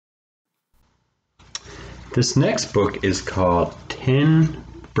This next book is called 10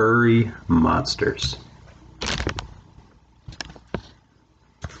 Furry Monsters.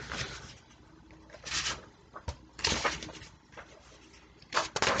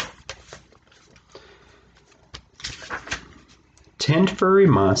 Ten furry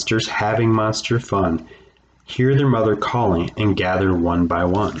monsters having monster fun. Hear their mother calling and gather one by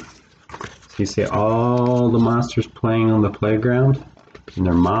one. So you see all the monsters playing on the playground, and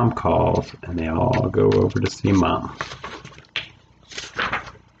their mom calls, and they all go over to see mom.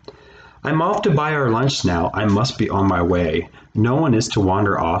 I'm off to buy our lunch now. I must be on my way. No one is to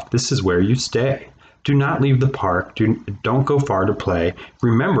wander off. This is where you stay. Do not leave the park. Don't go far to play.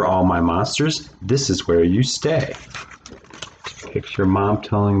 Remember all my monsters. This is where you stay. Picture mom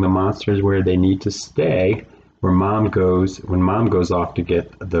telling the monsters where they need to stay when mom goes off to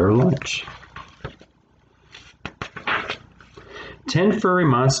get their lunch. 10 furry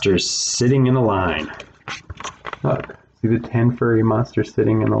monsters sitting in a line. Look, see the 10 furry monsters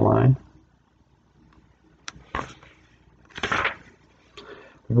sitting in a line?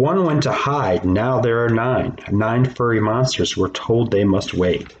 One went to hide, now there are 9. 9 furry monsters were told they must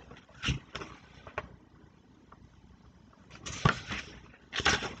wait.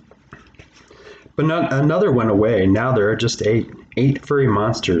 But another went away, now there are just 8. 8 furry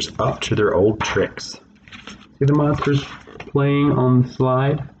monsters up to their old tricks. See the monsters playing on the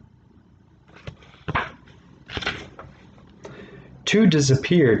slide? 2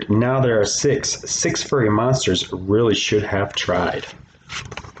 disappeared, now there are 6. 6 furry monsters really should have tried.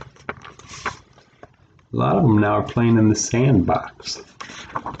 A lot of them now are playing in the sandbox.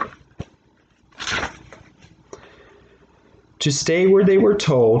 To stay where they were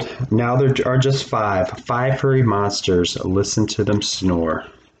told, now there are just 5. 5 furry monsters. Listen to them snore.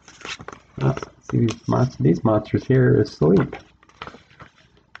 Oh, see these monsters here are asleep.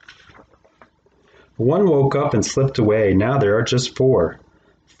 One woke up and slipped away. Now there are just 4.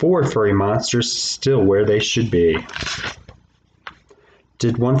 4 furry monsters still where they should be.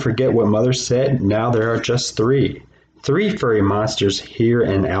 Did one forget what mother said? Now there are just 3. 3 furry monsters hear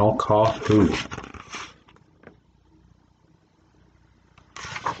an owl call who.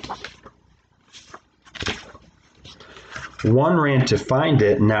 One ran to find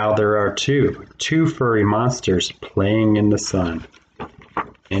it, now there are 2. 2 furry monsters playing in the sun.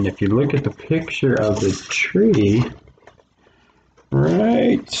 And if you look at the picture of the tree,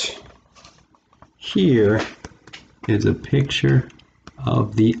 right here is a picture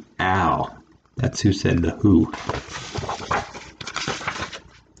of the owl. That's who said the who.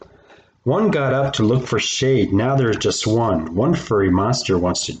 One got up to look for shade, now there's just 1. 1 furry monster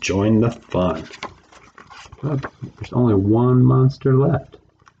wants to join the fun. Look, there's only 1 monster left.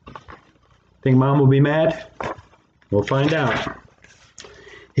 Think mom will be mad? We'll find out.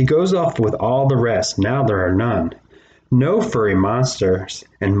 He goes off with all the rest. Now there are none. No furry monsters,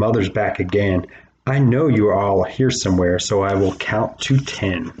 and mother's back again. I know you are all here somewhere, so I will count to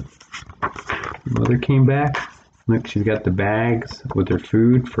 10. Mother came back. Look, she's got the bags with her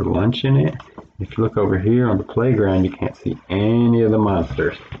food for lunch in it. If you look over here on the playground, you can't see any of the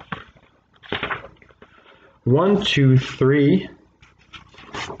monsters. 1, 2, 3.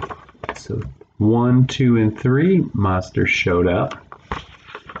 So 1, 2, and 3 monsters showed up.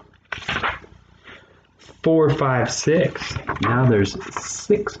 4, 5, 6. Now there's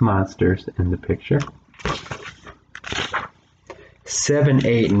 6 monsters in the picture. 7,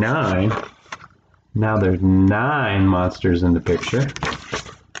 8, 9. Now there's 9 monsters in the picture.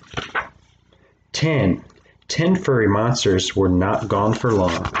 10. 10 furry monsters were not gone for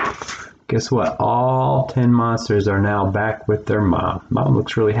long. Guess what? All 10 monsters are now back with their mom. Mom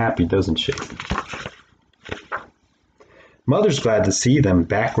looks really happy, doesn't she? Mother's glad to see them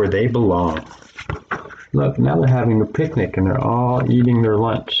back where they belong. Look, now they're having a picnic and they're all eating their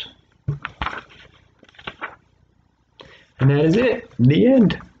lunch. And that is it. The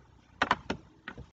end.